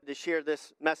to share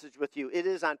this message with you. It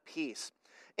is on peace.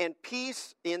 And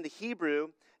peace in the Hebrew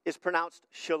is pronounced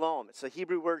shalom. It's the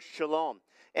Hebrew word shalom.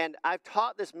 And I've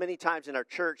taught this many times in our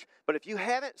church, but if you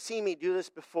haven't seen me do this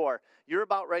before, you're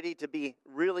about ready to be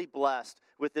really blessed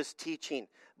with this teaching.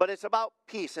 But it's about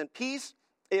peace, and peace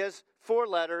is 4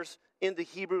 letters in the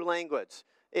Hebrew language.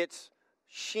 It's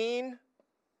Shin,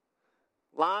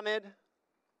 Lamed,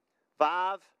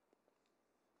 Vav,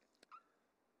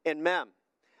 and Mem.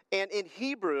 And in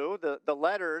Hebrew, the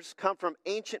letters come from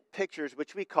ancient pictures,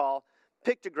 which we call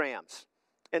pictograms.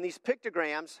 And these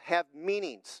pictograms have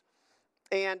meanings.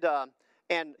 And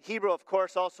Hebrew, of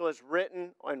course, also is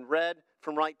written and read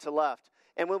from right to left.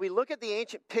 And when we look at the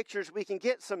ancient pictures, we can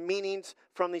get some meanings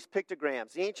from these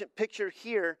pictograms. The ancient picture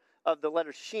here of the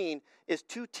letter Shin is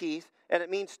 2 teeth, and it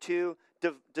means to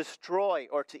destroy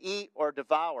or to eat or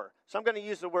devour. So I'm going to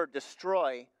use the word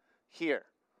destroy here.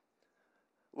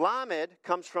 Lamed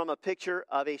comes from a picture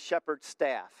of a shepherd's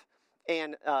staff.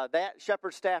 And that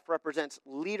shepherd's staff represents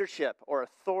leadership or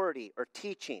authority or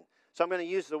teaching. So I'm going to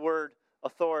use the word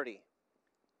authority.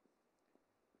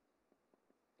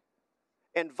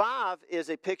 And Vav is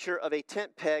a picture of a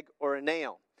tent peg or a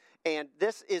nail. And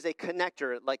this is a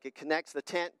connector, like it connects the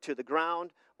tent to the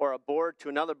ground or a board to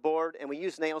another board. And we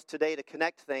use nails today to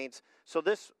connect things. So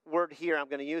this word here I'm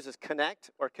going to use is connect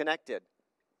or connected.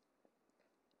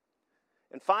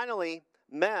 And finally,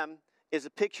 Mem is a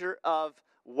picture of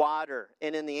water.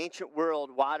 And in the ancient world,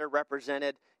 water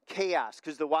represented chaos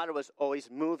because the water was always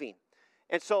moving.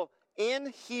 And so in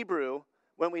Hebrew,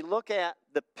 when we look at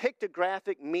the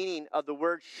pictographic meaning of the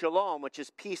word shalom, which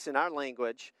is peace in our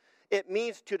language, it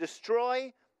means to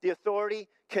destroy the authority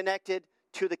connected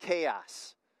to the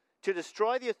chaos. To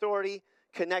destroy the authority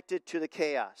connected to the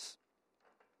chaos.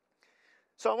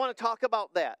 So I want to talk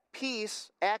about that.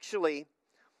 Peace actually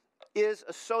is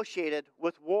associated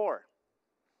with war.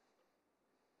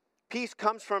 Peace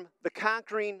comes from the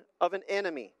conquering of an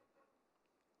enemy.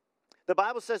 The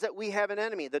Bible says that we have an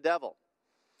enemy, the devil.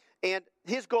 And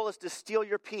his goal is to steal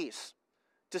your peace,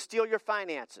 to steal your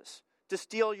finances, to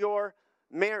steal your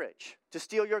marriage, to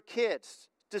steal your kids,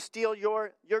 to steal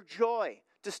your joy,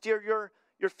 to steal your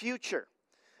future.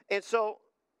 And so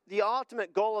the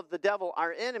ultimate goal of the devil,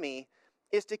 our enemy,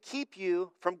 is to keep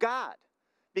you from God.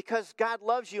 Because God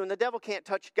loves you and the devil can't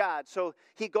touch God. So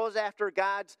he goes after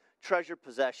God's treasured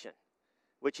possession,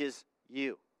 which is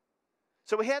you.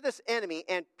 So we have this enemy,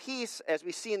 and peace, as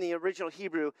we see in the original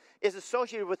Hebrew, is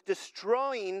associated with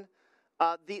destroying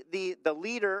the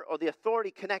leader or the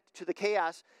authority connected to the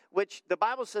chaos, which the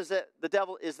Bible says that the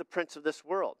devil is the prince of this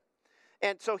world.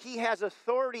 And so he has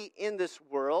authority in this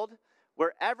world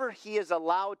wherever he is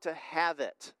allowed to have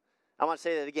it. I want to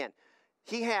say that again.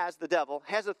 The devil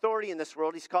has authority in this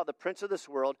world. He's called the prince of this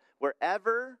world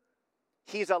wherever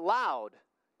he's allowed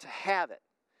to have it.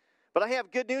 But I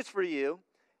have good news for you.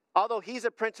 Although he's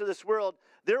a prince of this world,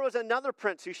 there was another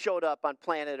prince who showed up on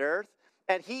planet Earth,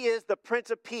 and he is the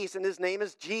Prince of Peace, and his name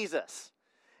is Jesus.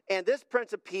 And this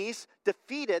Prince of Peace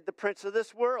defeated the prince of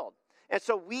this world. And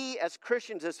so we, as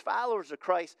Christians, as followers of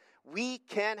Christ, we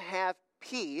can have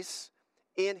peace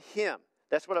in him.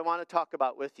 That's what I want to talk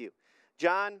about with you.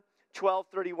 John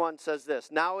 12:31 says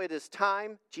this, "Now it is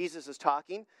time," Jesus is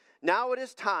talking, "now it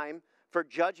is time for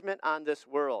judgment on this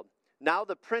world. Now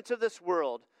the prince of this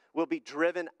world will be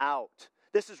driven out."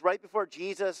 This is right before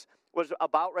Jesus was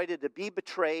about ready to be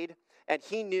betrayed, and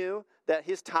he knew that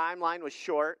his timeline was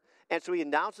short, and so he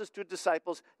announces to his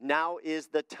disciples, now is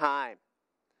the time.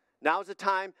 Now is the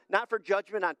time, not for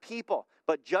judgment on people,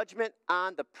 but judgment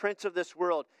on the prince of this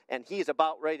world, and he is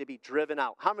about ready to be driven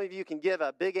out. How many of you can give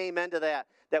a big amen to that?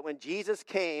 That when Jesus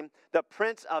came, the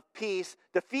Prince of Peace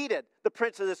defeated the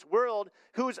prince of this world,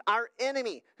 who's our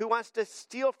enemy, who wants to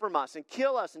steal from us and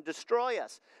kill us and destroy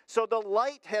us. So the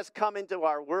light has come into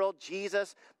our world,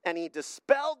 Jesus, and he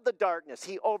dispelled the darkness.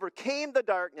 He overcame the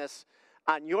darkness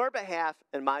on your behalf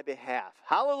and my behalf.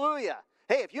 Hallelujah.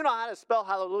 Hey, if you know how to spell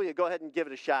hallelujah, go ahead and give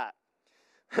it a shot.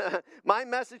 My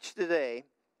message today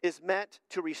is meant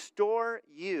to restore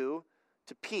you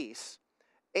to peace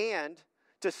and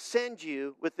to send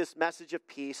you with this message of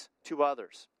peace to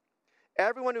others.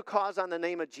 Everyone who calls on the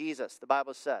name of Jesus, the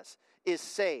Bible says, is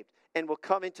saved and will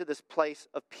come into this place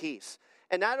of peace.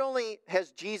 And not only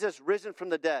has Jesus risen from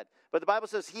the dead, but the Bible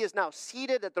says he is now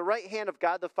seated at the right hand of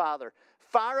God the Father,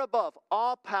 far above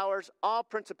all powers, all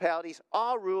principalities,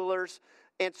 all rulers.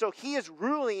 And so he is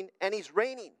ruling and he's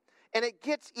reigning. And it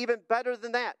gets even better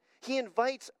than that. He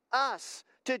invites us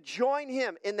to join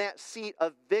him in that seat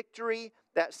of victory,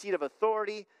 that seat of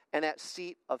authority, and that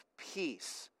seat of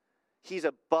peace. He's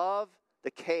above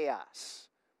the chaos.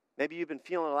 Maybe you've been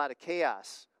feeling a lot of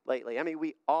chaos lately. I mean,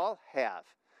 we all have.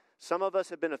 Some of us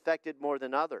have been affected more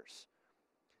than others.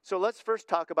 So let's first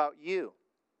talk about you.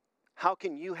 How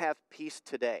can you have peace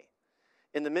today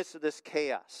in the midst of this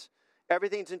chaos?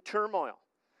 Everything's in turmoil.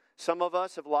 Some of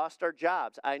us have lost our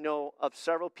jobs. I know of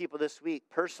several people this week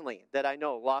personally that I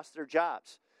know lost their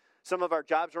jobs. Some of our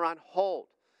jobs are on hold.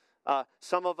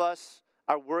 Some of us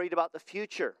are worried about the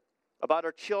future, about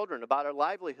our children, about our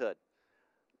livelihood.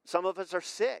 Some of us are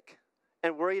sick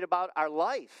and worried about our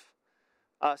life.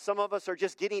 Some of us are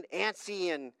just getting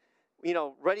antsy and,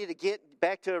 ready to get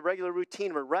back to a regular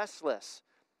routine. We're restless.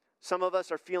 Some of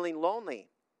us are feeling lonely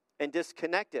and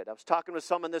disconnected. I was talking with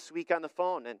someone this week on the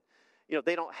phone, and,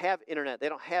 they don't have internet. They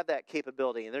don't have that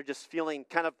capability, and they're just feeling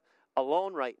kind of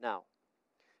alone right now.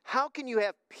 How can you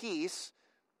have peace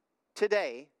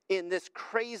today in this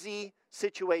crazy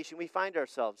situation we find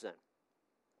ourselves in?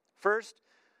 First,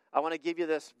 I want to give you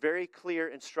this very clear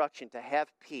instruction. To have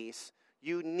peace,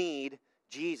 you need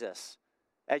Jesus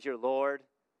as your Lord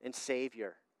and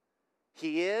Savior.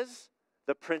 He is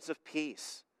the Prince of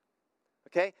Peace.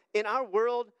 Okay? In our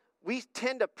world, we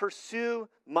tend to pursue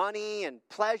money and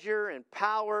pleasure and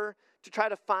power to try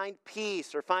to find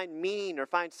peace or find meaning or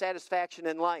find satisfaction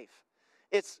in life.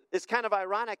 It's kind of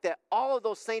ironic that all of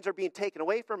those things are being taken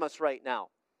away from us right now.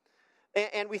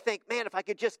 And we think, man, if I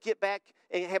could just get back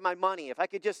and have my money, if I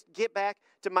could just get back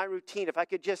to my routine, if I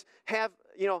could just have,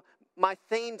 my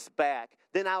things back,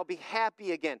 then I'll be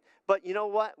happy again. But you know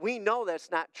what? We know that's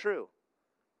not true.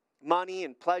 Money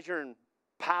and pleasure and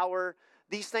power,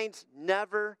 these things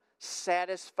never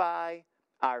satisfy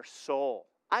our soul.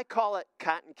 I call it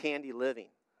cotton candy living.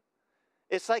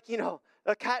 It's like,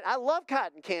 I love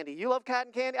cotton candy. You love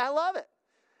cotton candy? I love it.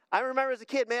 I remember as a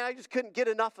kid, man, I just couldn't get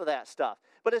enough of that stuff.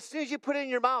 But as soon as you put it in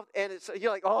your mouth, and you're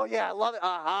like, oh yeah, I love it,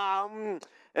 and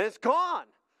it's gone.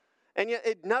 And yet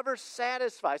it never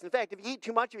satisfies. In fact, if you eat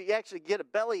too much of it, you actually get a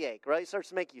bellyache, right? It starts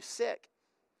to make you sick.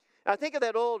 Now think of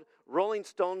that old Rolling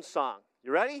Stones song.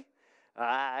 You ready?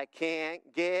 I can't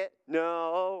get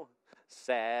no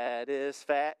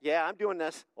satisfaction. Yeah, I'm doing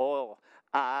this. Oh,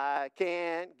 I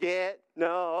can't get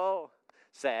no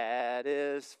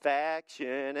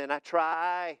satisfaction. And I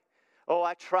try. Oh,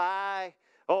 I try.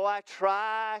 Oh, I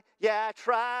try. Yeah, I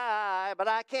try. But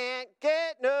I can't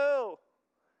get no.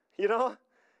 You know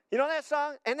that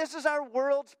song? And this is our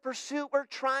world's pursuit. We're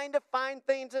trying to find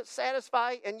things that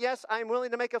satisfy. And yes, I'm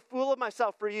willing to make a fool of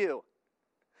myself for you.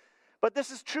 But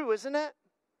this is true, isn't it?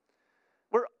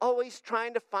 We're always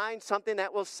trying to find something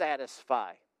that will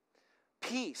satisfy.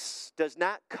 Peace does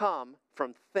not come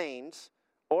from things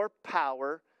or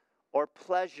power or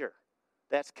pleasure.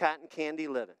 That's cotton candy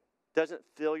living. Doesn't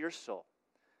fill your soul.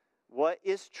 What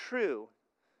is true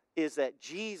is that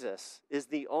Jesus is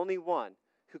the only one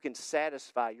who can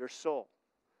satisfy your soul.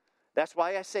 That's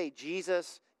why I say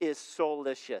Jesus is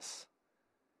soulicious.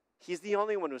 He's the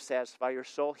only one who satisfies your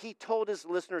soul. He told his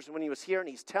listeners when he was here, and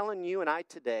he's telling you and I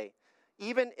today,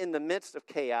 even in the midst of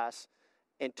chaos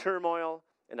and turmoil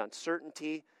and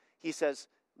uncertainty, he says,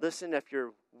 listen, if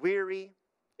you're weary,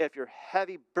 if you're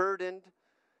heavy burdened,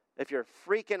 if you're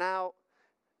freaking out,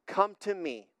 come to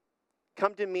me.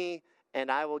 Come to me,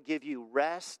 and I will give you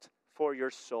rest for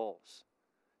your souls.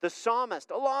 The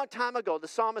psalmist, a long time ago, the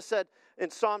psalmist said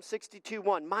in Psalm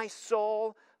 62:1, my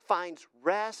soul finds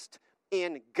rest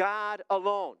in God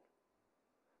alone.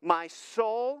 My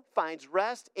soul finds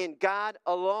rest in God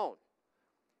alone.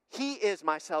 He is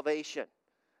my salvation.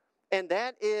 And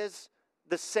that is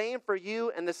the same for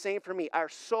you and the same for me. Our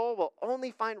soul will only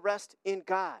find rest in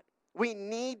God. We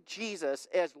need Jesus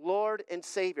as Lord and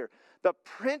Savior. The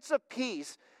Prince of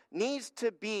Peace needs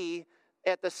to be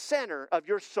at the center of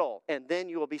your soul, and then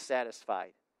you will be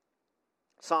satisfied.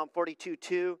 Psalm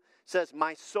 42:2 says,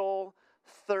 my soul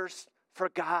thirsts for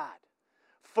God,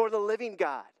 for the living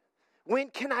God. When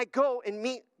can I go and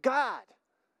meet God?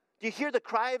 Do you hear the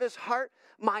cry of his heart?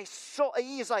 My soul,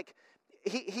 he's like,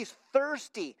 he's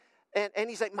thirsty. And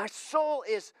he's like, my soul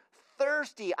is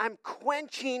thirsty. I'm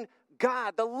quenching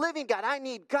God, the living God. I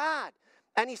need God.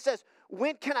 And he says,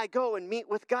 when can I go and meet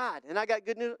with God? And I got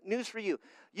good news for you.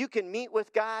 You can meet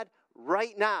with God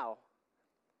right now,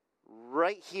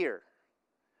 right here,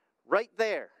 right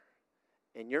there,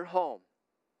 in your home,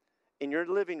 in your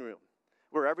living room,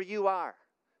 wherever you are,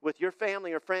 with your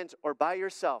family or friends or by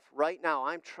yourself. Right now,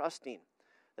 I'm trusting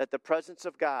that the presence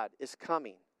of God is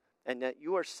coming and that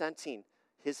you are sensing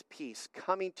his peace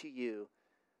coming to you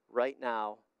right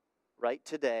now, right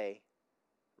today,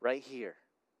 right here.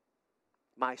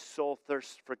 My soul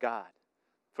thirsts for God,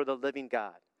 for the living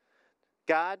God.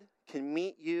 God can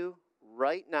meet you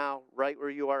right now, right where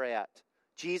you are at.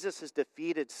 Jesus has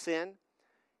defeated sin.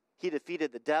 He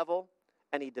defeated the devil.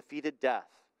 and he defeated death.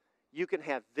 You can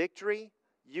have victory,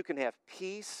 you can have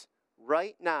peace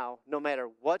right now, no matter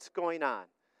what's going on.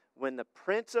 When the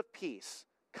Prince of Peace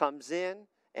comes in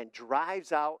and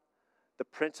drives out the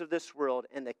prince of this world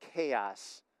and the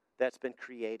chaos that's been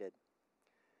created.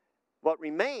 What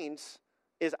remains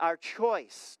is our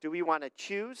choice. Do we want to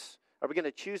choose? Are we going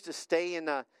to choose to stay in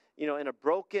a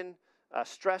broken,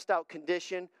 stressed out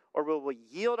condition, or will we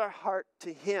yield our heart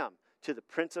to him, to the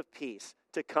Prince of Peace,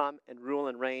 to come and rule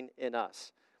and reign in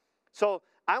us? So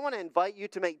I want to invite you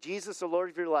to make Jesus the Lord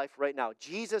of your life right now.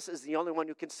 Jesus is the only one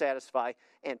who can satisfy,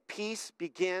 and peace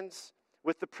begins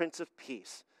with the Prince of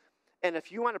Peace. And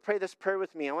if you want to pray this prayer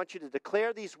with me, I want you to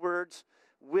declare these words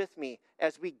with me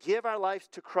as we give our lives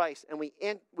to Christ and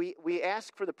we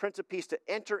ask for the Prince of Peace to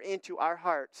enter into our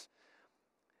hearts,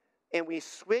 and we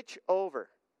switch over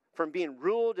from being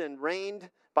ruled and reigned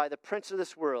by the prince of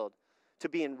this world to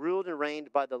being ruled and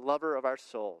reigned by the lover of our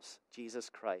souls, Jesus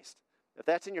Christ. If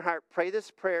that's in your heart, pray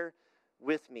this prayer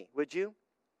with me, would you?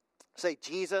 Say,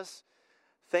 Jesus,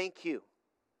 thank you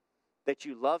that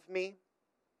you love me,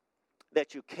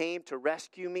 that you came to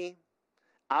rescue me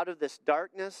out of this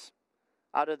darkness,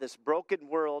 out of this broken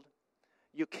world.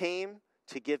 You came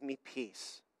to give me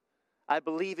peace. I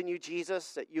believe in you,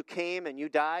 Jesus, that you came and you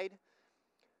died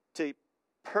to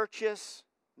purchase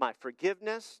my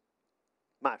forgiveness,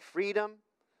 my freedom,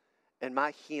 and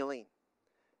my healing.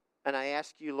 And I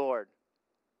ask you, Lord,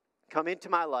 come into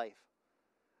my life.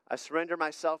 I surrender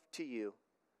myself to you.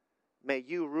 May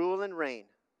you rule and reign.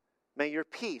 May your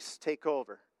peace take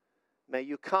over. May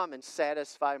you come and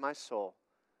satisfy my soul.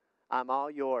 I'm all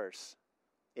yours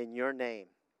in your name.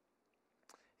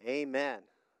 Amen.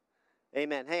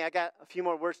 Amen. Hey, I got a few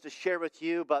more words to share with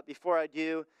you, but before I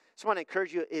do, I just want to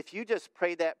encourage you, if you just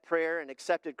prayed that prayer and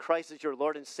accepted Christ as your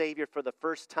Lord and Savior for the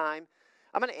first time,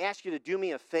 I'm going to ask you to do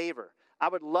me a favor. I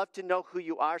would love to know who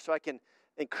you are so I can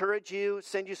encourage you,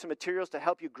 send you some materials to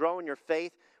help you grow in your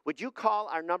faith. Would you call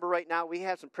our number right now? We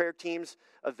have some prayer teams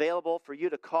available for you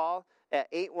to call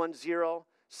at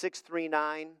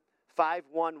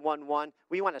 810-639-5111.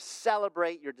 We want to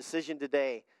celebrate your decision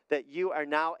today that you are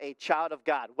now a child of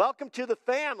God. Welcome to the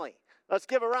family. Let's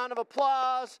give a round of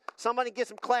applause. Somebody get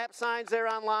some clap signs there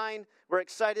online. We're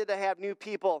excited to have new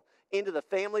people into the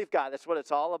family of God. That's what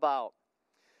it's all about.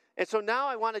 And so now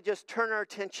I want to just turn our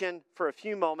attention for a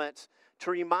few moments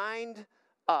to remind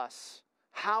us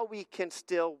how we can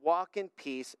still walk in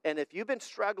peace. And if you've been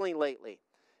struggling lately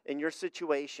in your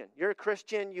situation, you're a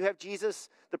Christian, you have Jesus,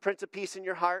 the Prince of Peace, in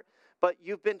your heart, but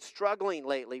you've been struggling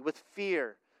lately with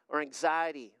fear or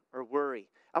anxiety or worry,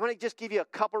 I want to just give you a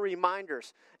couple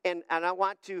reminders, and I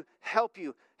want to help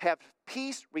you have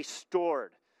peace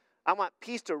restored. I want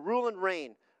peace to rule and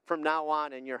reign from now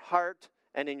on in your heart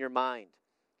and in your mind.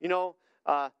 You know,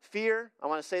 fear, I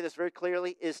want to say this very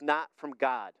clearly, is not from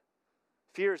God.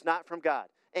 Fear is not from God.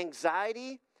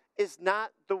 Anxiety is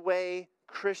not the way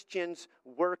Christians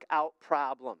work out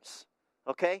problems,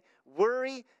 okay?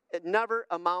 Worry, it never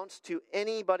amounts to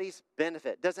anybody's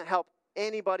benefit. It doesn't help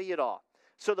anybody at all.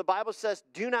 So the Bible says,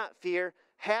 do not fear,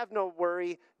 have no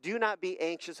worry, do not be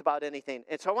anxious about anything.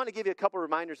 And so I want to give you a couple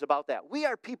reminders about that. We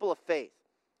are people of faith.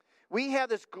 We have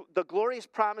the glorious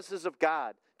promises of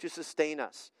God to sustain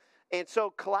us. And so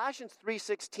Colossians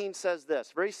 3:16 says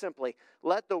this, very simply,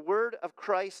 let the word of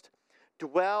Christ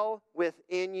dwell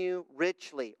within you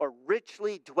richly, or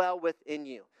richly dwell within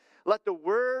you. Let the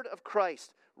word of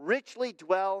Christ richly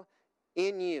dwell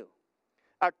in you.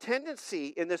 Our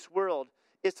tendency in this world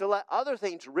is to let other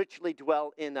things richly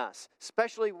dwell in us,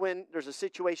 especially when there's a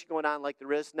situation going on like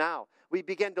there is now. We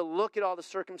begin to look at all the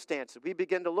circumstances. We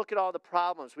begin to look at all the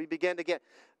problems. We begin to get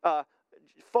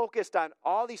focused on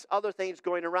all these other things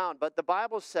going around. But the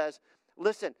Bible says,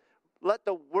 listen, let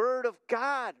the word of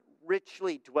God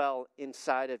richly dwell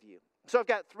inside of you. So I've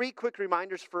got 3 quick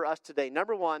reminders for us today.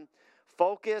 Number 1,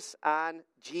 focus on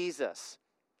Jesus.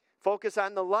 Focus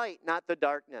on the light, not the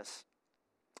darkness.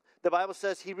 The Bible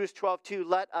says, Hebrews 12:2,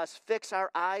 let us fix our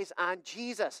eyes on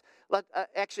Jesus.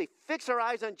 Actually, fix our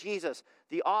eyes on Jesus,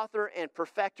 the author and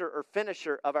perfecter or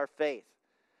finisher of our faith.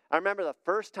 I remember the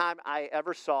first time I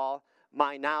ever saw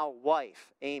my now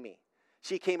wife, Amy.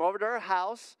 She came over to our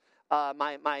house.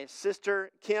 My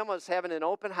sister, Kim, was having an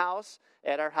open house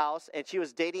at our house, and she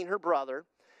was dating her brother.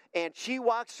 And she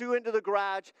walks through into the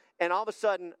garage, and all of a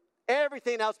sudden,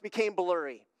 everything else became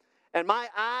blurry. And my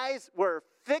eyes were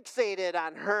fixated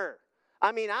on her.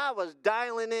 I mean, I was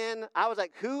dialing in. I was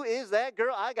like, who is that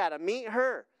girl? I got to meet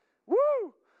her.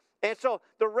 Woo! And so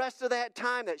the rest of that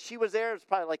time that she was there, it was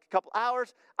probably like a couple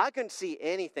hours, I couldn't see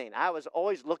anything. I was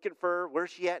always looking for her.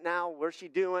 Where's she at now? Where's she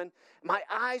doing? My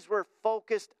eyes were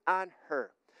focused on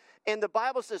her. And the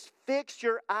Bible says, fix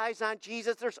your eyes on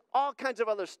Jesus. There's all kinds of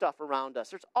other stuff around us.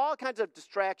 There's all kinds of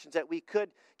distractions that we could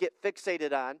get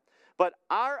fixated on. But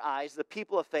our eyes, the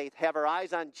people of faith, have our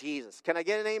eyes on Jesus. Can I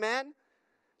get an amen?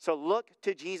 So look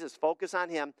to Jesus. Focus on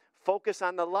him. Focus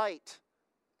on the light,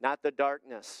 not the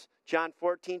darkness. John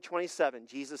 14:27,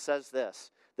 Jesus says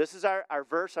this. This is our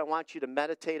verse I want you to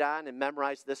meditate on and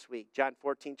memorize this week. John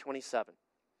 14:27.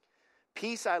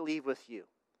 Peace I leave with you.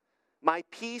 My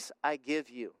peace I give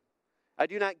you. I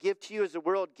do not give to you as the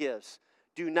world gives.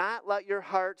 Do not let your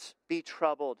hearts be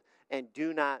troubled, and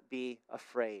do not be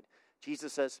afraid.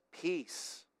 Jesus says,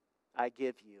 peace I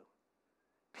give you.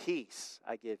 Peace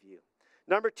I give you.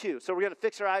 Number 2, so we're going to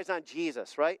fix our eyes on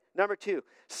Jesus, right? Number 2,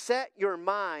 set your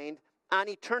mind on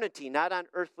eternity, not on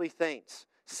earthly things.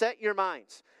 Set your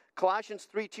minds. Colossians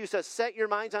 3:2 says, set your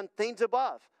minds on things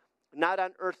above, not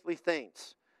on earthly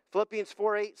things. Philippians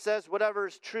 4:8 says, whatever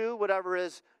is true, whatever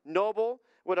is noble,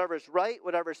 whatever is right,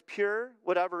 whatever is pure,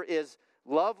 whatever is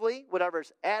lovely, whatever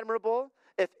is admirable,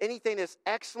 if anything is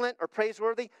excellent or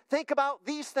praiseworthy, think about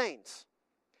these things.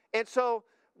 And so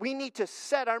we need to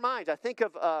set our minds. I think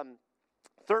of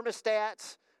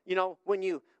thermostats, you know, when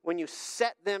you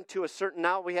set them to a certain,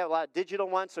 now we have a lot of digital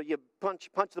ones, so you punch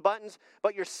the buttons,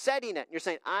 but you're setting it. You're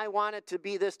saying, I want it to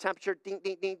be this temperature, ding,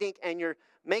 ding, ding, ding, and you're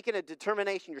making a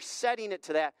determination. You're setting it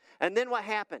to that. And then what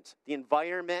happens? The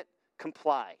environment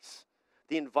complies.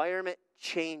 The environment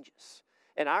changes.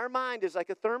 And our mind is like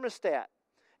a thermostat.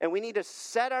 And we need to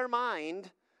set our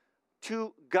mind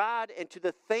to God and to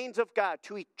the things of God,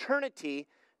 to eternity,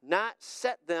 not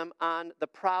set them on the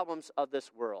problems of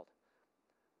this world.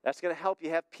 That's going to help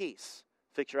you have peace.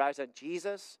 Fix your eyes on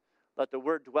Jesus. Let the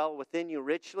word dwell within you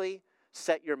richly.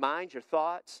 Set your mind, your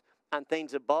thoughts, on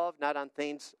things above, not on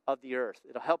things of the earth.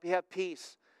 It'll help you have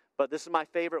peace. But this is my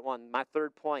favorite one, my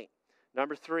third point.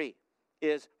 Number 3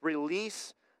 is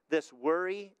release this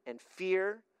worry and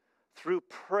fear through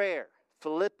prayer.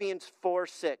 Philippians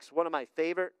 4:6, one of my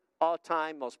favorite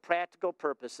all-time, most practical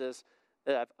purposes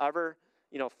that I've ever,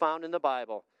 found in the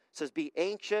Bible. It says, be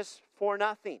anxious for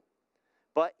nothing,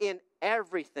 but in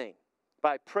everything,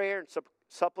 by prayer and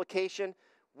supplication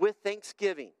with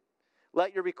thanksgiving.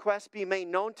 Let your requests be made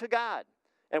known to God.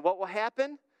 And what will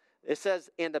happen? It says,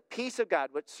 and the peace of God,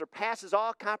 which surpasses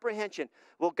all comprehension,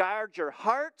 will guard your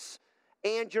hearts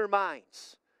and your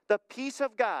minds. The peace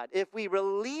of God, if we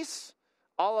release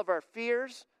all of our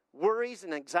fears, worries,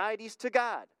 and anxieties to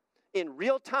God, in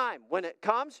real time, when it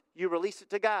comes, you release it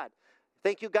to God.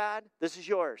 Thank you, God, this is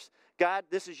yours. God,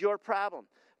 this is your problem.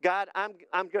 God,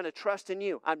 I'm going to trust in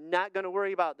you. I'm not going to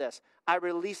worry about this. I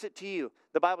release it to you.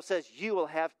 The Bible says you will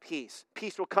have peace.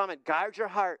 Peace will come and guard your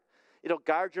heart. It'll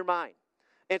guard your mind.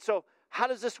 And so how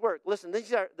does this work? Listen,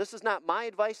 this is not my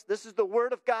advice. This is the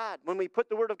Word of God. When we put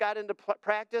the Word of God into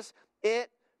practice, it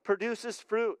produces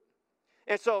fruit.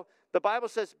 And so the Bible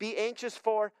says be anxious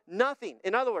for nothing.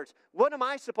 In other words, what am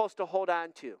I supposed to hold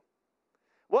on to?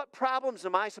 What problems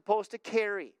am I supposed to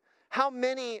carry?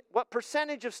 What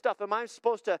percentage of stuff am I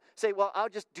supposed to say, well, I'll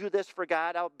just do this for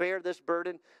God. I'll bear this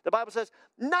burden. The Bible says,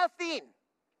 nothing.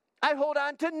 I hold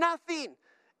on to nothing.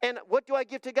 And what do I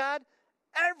give to God?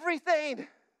 Everything.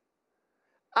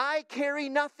 I carry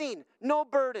nothing. No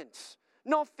burdens.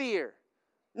 No fear.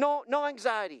 No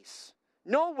anxieties.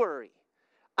 No worry.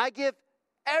 I give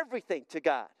everything to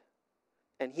God.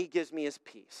 And He gives me His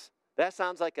peace. That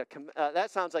sounds like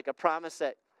a promise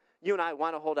that you and I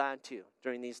want to hold on to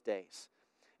during these days.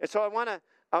 And so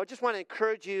I just want to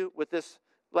encourage you with this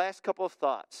last couple of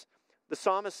thoughts. The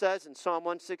psalmist says in Psalm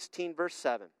 116, verse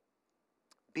 7,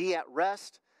 be at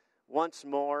rest once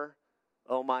more,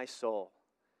 O my soul,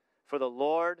 for the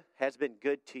Lord has been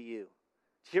good to you.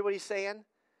 Do you hear what he's saying?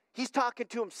 He's talking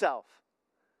to himself.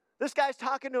 This guy's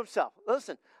talking to himself.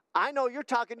 Listen, I know you're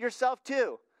talking to yourself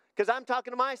too, because I'm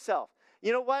talking to myself.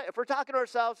 You know what? If we're talking to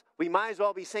ourselves, we might as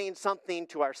well be saying something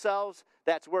to ourselves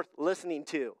that's worth listening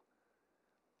to.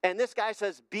 And this guy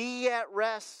says, be at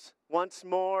rest once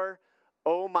more,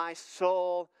 O my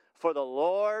soul, for the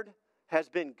Lord has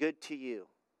been good to you.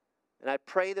 And I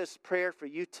pray this prayer for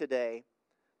you today,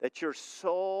 that your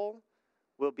soul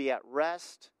will be at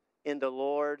rest in the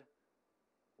Lord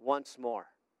once more.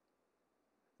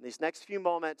 In these next few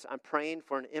moments, I'm praying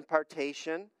for an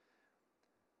impartation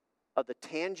of the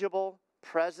tangible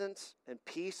presence and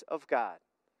peace of God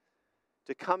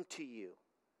to come to you,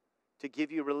 to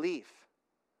give you relief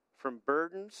from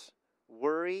burdens,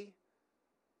 worry,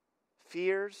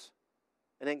 fears,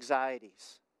 and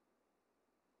anxieties.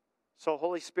 So,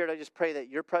 Holy Spirit, I just pray that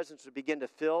your presence would begin to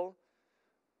fill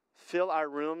our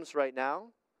rooms right now,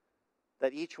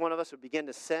 that each one of us would begin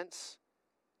to sense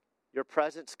your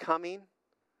presence coming,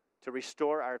 to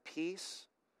restore our peace.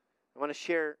 I want to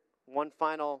share one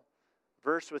final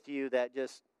verse with you that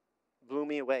just blew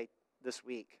me away this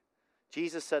week.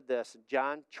 Jesus said this in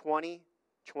John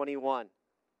 20:21.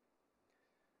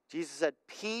 Jesus said,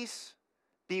 "Peace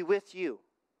be with you.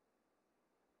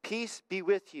 Peace be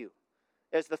with you.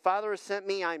 As the Father has sent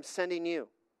me, I am sending you."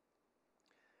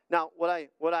 Now, what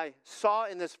I saw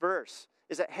in this verse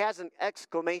is it has an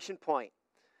exclamation point.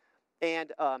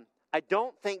 And I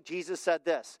don't think Jesus said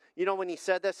this. You know, when he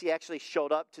said this, he actually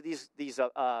showed up to these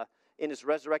in his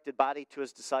resurrected body to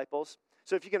his disciples.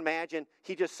 So if you can imagine,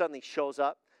 he just suddenly shows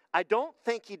up. I don't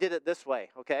think he did it this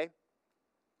way, okay?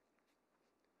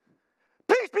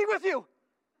 Peace be with you.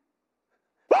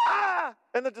 Ah!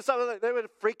 And the disciples, they were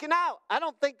freaking out. I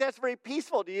don't think that's very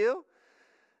peaceful, do you?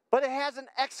 But it has an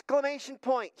exclamation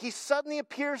point. He suddenly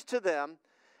appears to them,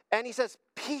 and he says,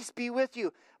 "Peace be with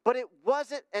you." But it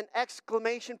wasn't an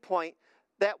exclamation point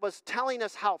that was telling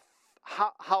us how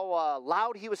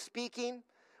loud he was speaking,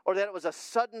 or that it was a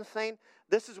sudden thing.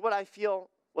 This is what I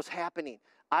feel was happening.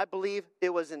 I believe it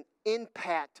was an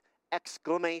impact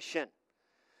exclamation.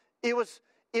 It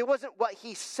wasn't what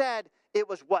he said, it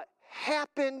was what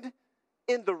happened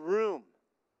in the room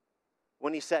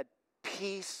when he said,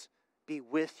 "Peace be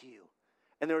with you."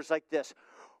 And there was like this,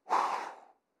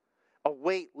 a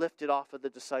weight lifted off of the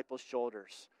disciples'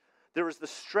 shoulders. There was the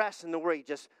stress and the worry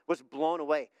just was blown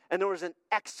away. And there was an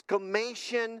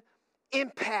exclamation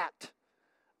impact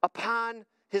upon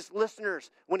his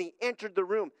listeners. When he entered the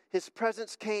room, his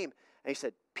presence came, and he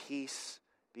said, "Peace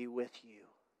be with you."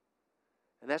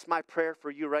 And that's my prayer for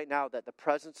you right now, that the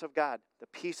presence of God, the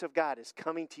peace of God is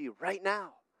coming to you right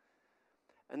now.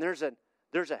 And there's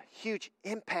a huge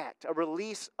impact, a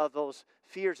release of those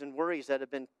fears and worries that have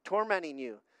been tormenting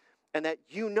you, and that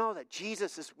you know that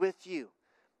Jesus is with you,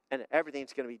 and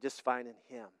everything's going to be just fine in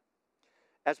him.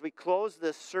 As we close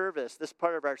this service, this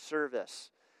part of our service,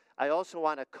 I also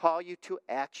want to call you to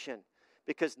action,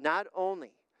 because not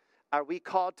only are we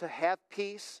called to have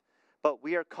peace, but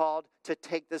we are called to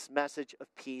take this message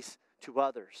of peace to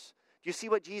others. Do you see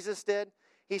what Jesus did?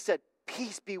 He said,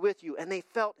 "Peace be with you." And they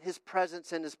felt his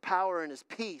presence and his power and his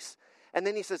peace. And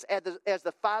then he says, as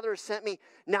the Father has sent me,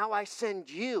 now I send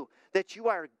you, that you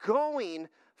are going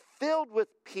filled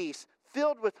with peace,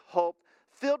 filled with hope,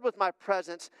 filled with my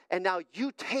presence. And now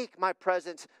you take my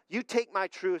presence, you take my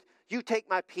truth, you take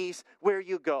my peace where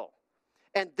you go.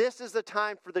 And this is the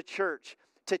time for the church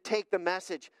to take the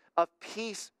message of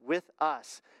peace with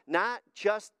us. Not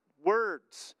just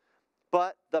words,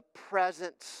 but the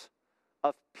presence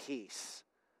of peace.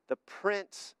 The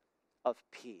Prince of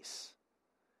Peace.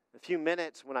 In a few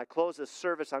minutes, when I close this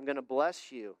service, I'm going to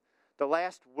bless you. The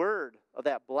last word of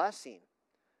that blessing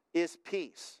is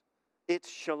peace. It's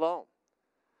shalom.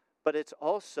 But it's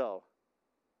also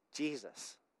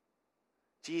Jesus.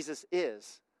 Jesus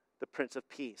is the Prince of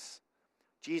Peace.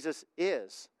 Jesus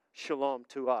is shalom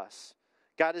to us.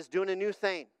 God is doing a new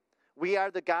thing. We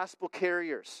are the gospel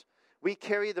carriers. We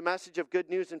carry the message of good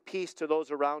news and peace to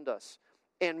those around us.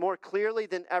 And more clearly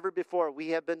than ever before, we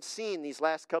have been seeing these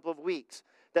last couple of weeks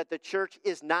that the church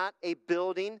is not a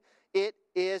building, it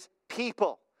is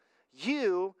people.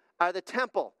 You are the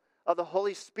temple of the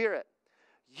Holy Spirit.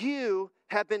 You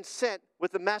have been sent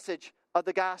with the message of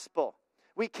the gospel.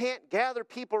 We can't gather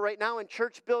people right now in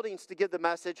church buildings to give the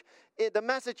message. The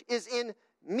message is in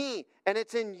me, and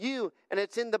it's in you, and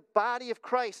it's in the body of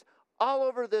Christ all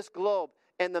over this globe.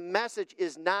 And the message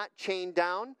is not chained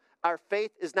down. Our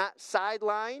faith is not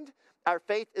sidelined. Our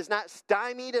faith is not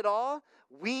stymied at all.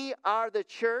 We are the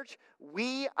church.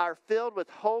 We are filled with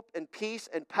hope and peace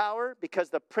and power because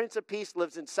the Prince of Peace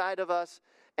lives inside of us,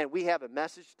 and we have a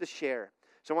message to share.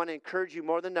 So I want to encourage you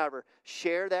more than ever,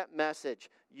 share that message.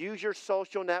 Use your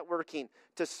social networking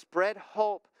to spread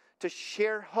hope, to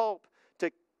share hope,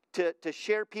 to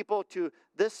share people to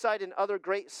this site and other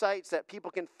great sites that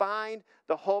people can find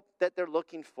the hope that they're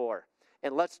looking for.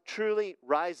 And let's truly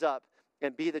rise up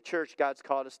and be the church God's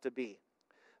called us to be.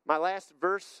 My last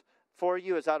verse for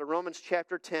you is out of Romans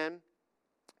chapter 10,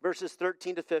 verses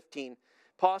 13 to 15.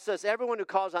 Paul says, "Everyone who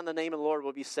calls on the name of the Lord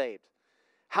will be saved.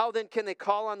 How then can they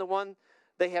call on the one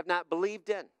they have not believed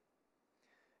in?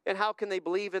 And how can they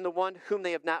believe in the one whom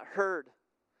they have not heard?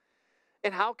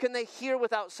 And how can they hear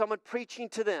without someone preaching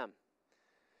to them?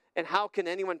 And how can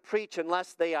anyone preach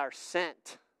unless they are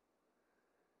sent?"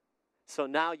 So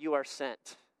now you are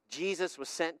sent. Jesus was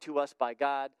sent to us by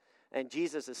God, and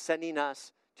Jesus is sending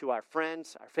us to our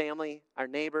friends, our family, our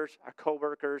neighbors, our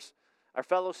coworkers, our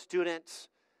fellow students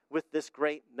with this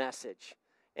great message.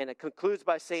 And it concludes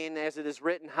by saying, as it is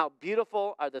written, "How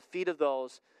beautiful are the feet of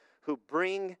those who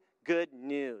bring good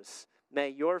news May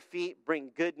your feet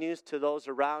bring good news to those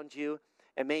around you.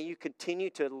 And may you continue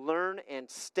to learn and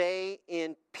stay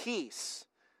in peace,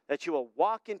 that you will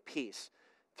walk in peace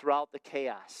throughout the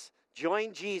chaos.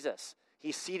 Join Jesus.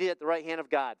 He's seated at the right hand of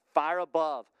God, far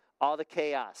above all the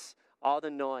chaos, all the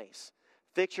noise.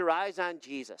 Fix your eyes on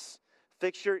Jesus.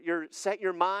 Set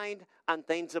your mind on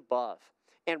things above.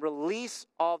 And release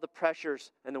all the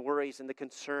pressures and the worries and the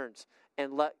concerns.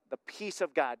 And let the peace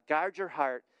of God guard your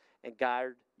heart and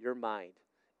guard your mind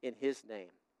in His name.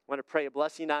 I want to pray a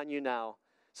blessing on you now.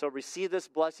 So receive this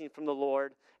blessing from the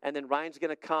Lord. And then Ryan's going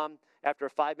to come after a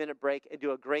 5-minute break and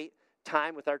do a great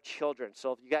time with our children.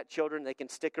 So if you got children, they can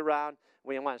stick around.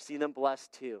 We want to see them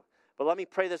blessed too. But let me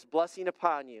pray this blessing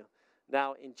upon you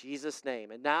now in Jesus'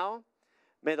 name. And now,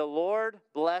 may the Lord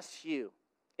bless you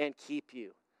and keep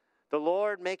you. The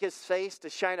Lord make His face to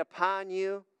shine upon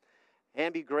you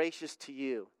and be gracious to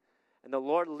you. And the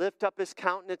Lord lift up His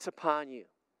countenance upon you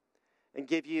and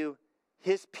give you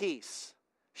His peace.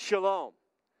 Shalom.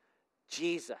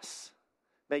 Jesus.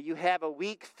 May you have a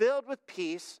week filled with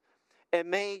peace, and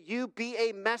may you be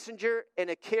a messenger and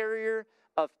a carrier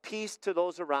of peace to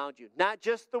those around you. Not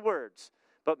just the words,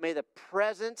 but may the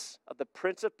presence of the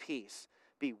Prince of Peace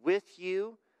be with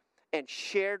you and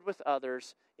shared with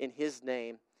others in His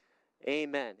name.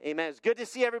 Amen. Amen. It's good to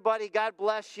see everybody. God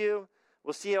bless you.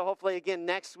 We'll see you hopefully again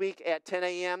next week at 10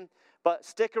 a.m. But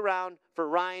stick around for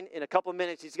Ryan in a couple of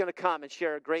minutes. He's going to come and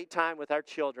share a great time with our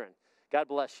children. God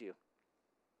bless you.